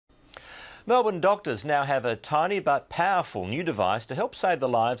Melbourne doctors now have a tiny but powerful new device to help save the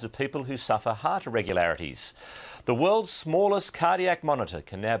lives of people who suffer heart irregularities. The world's smallest cardiac monitor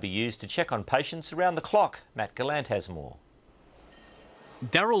can now be used to check on patients around the clock. Matt Gallant has more.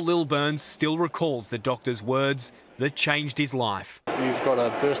 Daryl Lilburn still recalls the doctor's words that changed his life. You've got a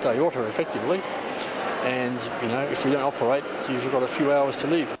burst aorta effectively, and if we don't operate, you've got a few hours to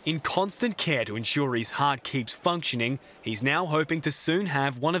live. In constant care to ensure his heart keeps functioning, he's now hoping to soon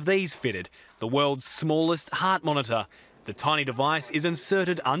have one of these fitted, the world's smallest heart monitor. The tiny device is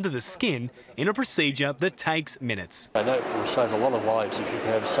inserted under the skin in a procedure that takes minutes. I know it will save a lot of lives if you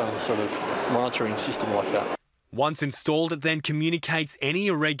have some sort of monitoring system like that. Once installed, it then communicates any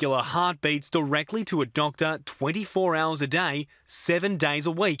irregular heartbeats directly to a doctor 24 hours a day, 7 days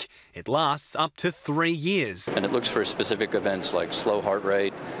a week. It lasts up to 3 years. And it looks for specific events like slow heart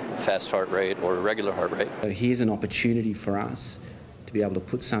rate, fast heart rate, or irregular heart rate. So here's an opportunity for us to be able to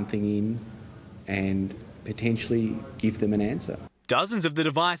put something in and potentially give them an answer. Dozens of the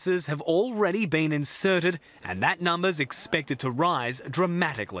devices have already been inserted, and that number's expected to rise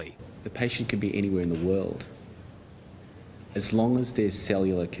dramatically. The patient can be anywhere in the world. As long as there's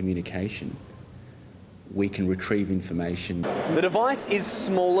cellular communication, we can retrieve information. The device is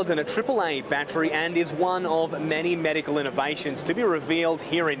smaller than a AAA battery and is one of many medical innovations to be revealed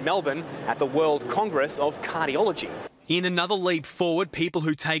here in Melbourne at the World Congress of Cardiology. In another leap forward, people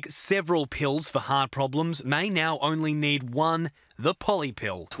who take several pills for heart problems may now only need one, the poly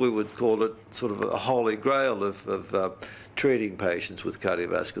pill. We would call it sort of a holy grail of treating patients with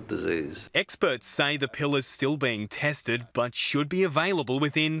cardiovascular disease. Experts say the pill is still being tested but should be available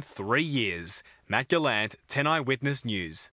within 3 years. Matt Gallant, 10 Eyewitness News.